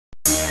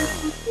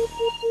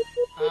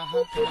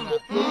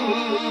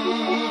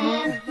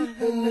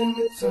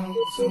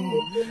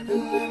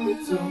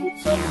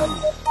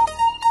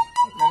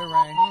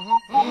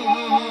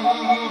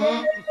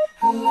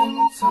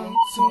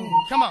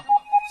Come on.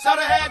 So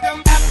they had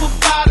them apple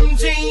bottom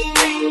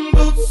jean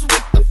boots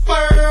with the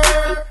fur.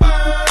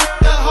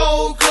 The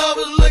whole club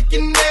was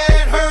looking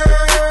at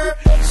her.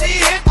 She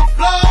hit the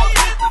floor.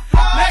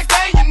 Next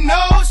thing you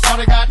know,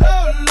 shorty got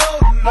low.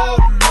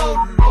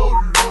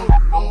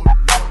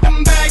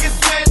 Them baggy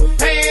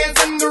sweatpants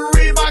and the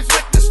Reeboks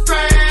with the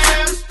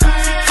straps.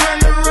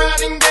 Turned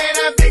around and gave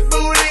that big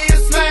booty a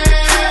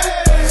slam.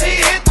 She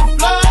hit the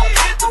floor.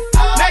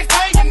 Next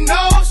thing you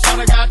know,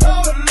 shorty got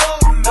low.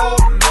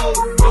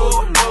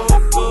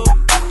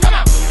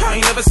 I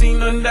ain't never seen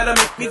nothing that'll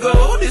make me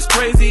go this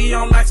crazy.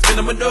 I'm like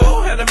spinning my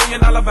dough. Had $1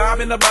 million vibe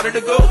in the body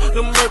to go.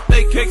 Them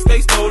birthday cakes,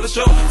 they stole the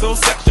show. So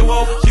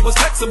sexual, she was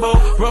flexible,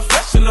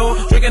 professional,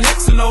 drinking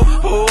Xano.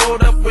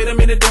 Hold up, wait a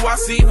minute, do I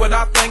see what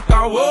I think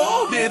I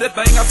will? Did a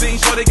thing I seen,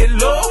 sure they get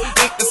low.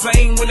 Ain't the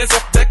same when it's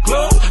up that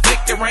close.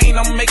 Make it rain,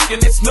 I'm making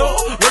it snow.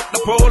 Work the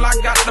pole, I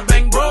got the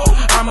bang bro.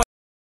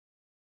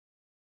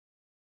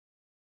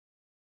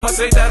 I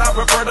say that I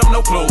prefer them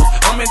no clothes.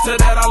 I'm into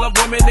that, I love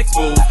women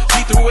exposed.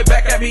 She threw it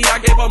back at me, I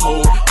gave her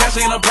more. Cash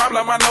ain't a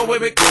problem, I know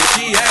where it goes.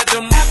 She had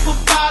them apple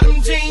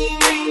bottom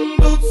jean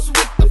boots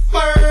with the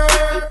fur.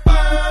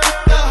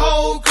 The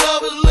whole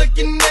club was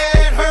looking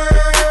at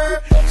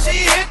her.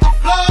 She hit the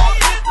floor.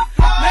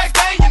 Next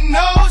thing you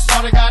know,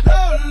 shorty got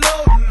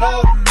low.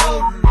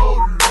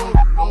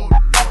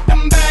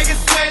 Them baggy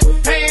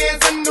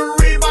sweatpants and the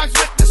Reeboks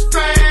with the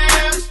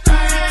straps.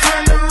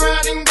 Turned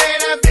around and gave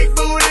that big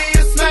booty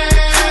a slam.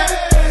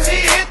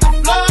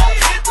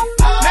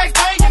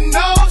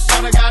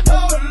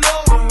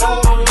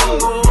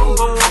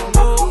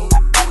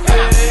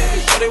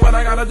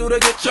 Do to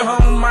get you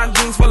home. My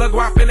jeans full of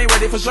guap and they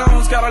ready for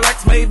shows. Got a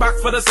Lex made box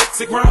for the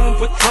sexy grown.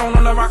 Put Tron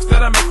on the rocks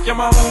that'll make you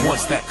moan. 1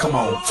 stat, come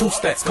on. 2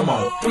 stats, come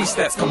on. 3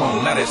 stats, come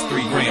on. Now that's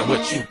 3 grand.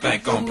 What you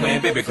think I'm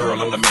playing? Baby girl,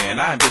 I'm the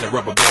man. I ain't been a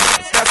rubber band.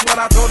 That's what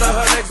I told her.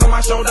 Her legs on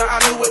my shoulder. I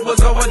knew it was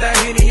over. That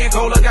Henny and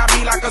Cola got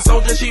me like a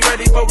soldier. She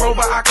ready for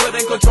Rover. I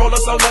couldn't control her.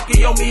 So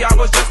lucky on me, I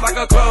was just like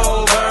a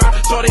clover.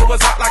 Shorty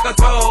was hot like a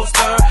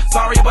toaster.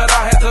 Sorry, but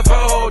I had to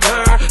fold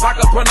her like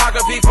a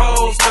pornography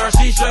poster.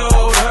 She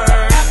showed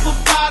her apple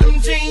bottom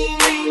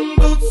jean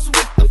boots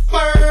with the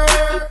fur.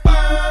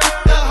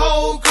 The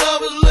whole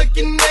club was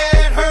looking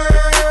at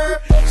her.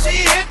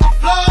 She hit the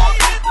floor.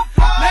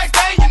 Next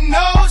thing you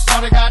know,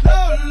 shorty got low.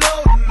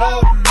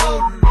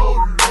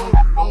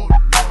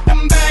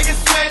 Them baggy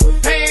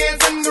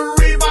sweatpants and the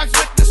Reeboks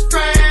with the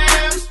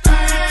straps.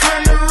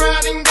 Turned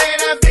around and gave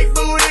that big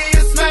booty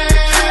a slam.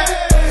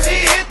 She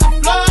hit the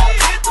floor.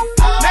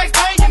 Next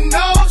thing you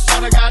know,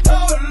 shorty got low.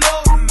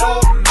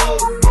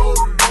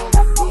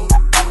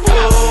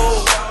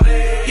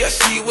 Yeah,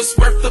 she was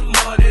worth the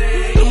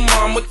money. The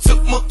mama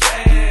took my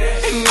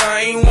cash, and I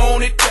ain't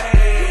want it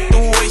back. The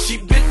way she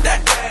bit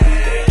that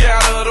ass,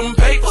 got her them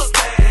papers,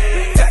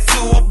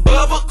 tattoo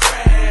above her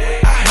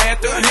crack. I had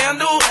to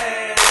handle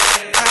that.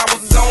 I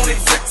was on it,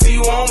 sexy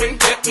woman,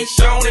 kept me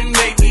shown and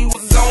made me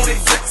was on it,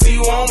 sexy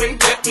woman,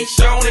 kept me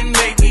shown and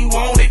made me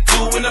want it.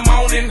 2 in the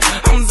morning,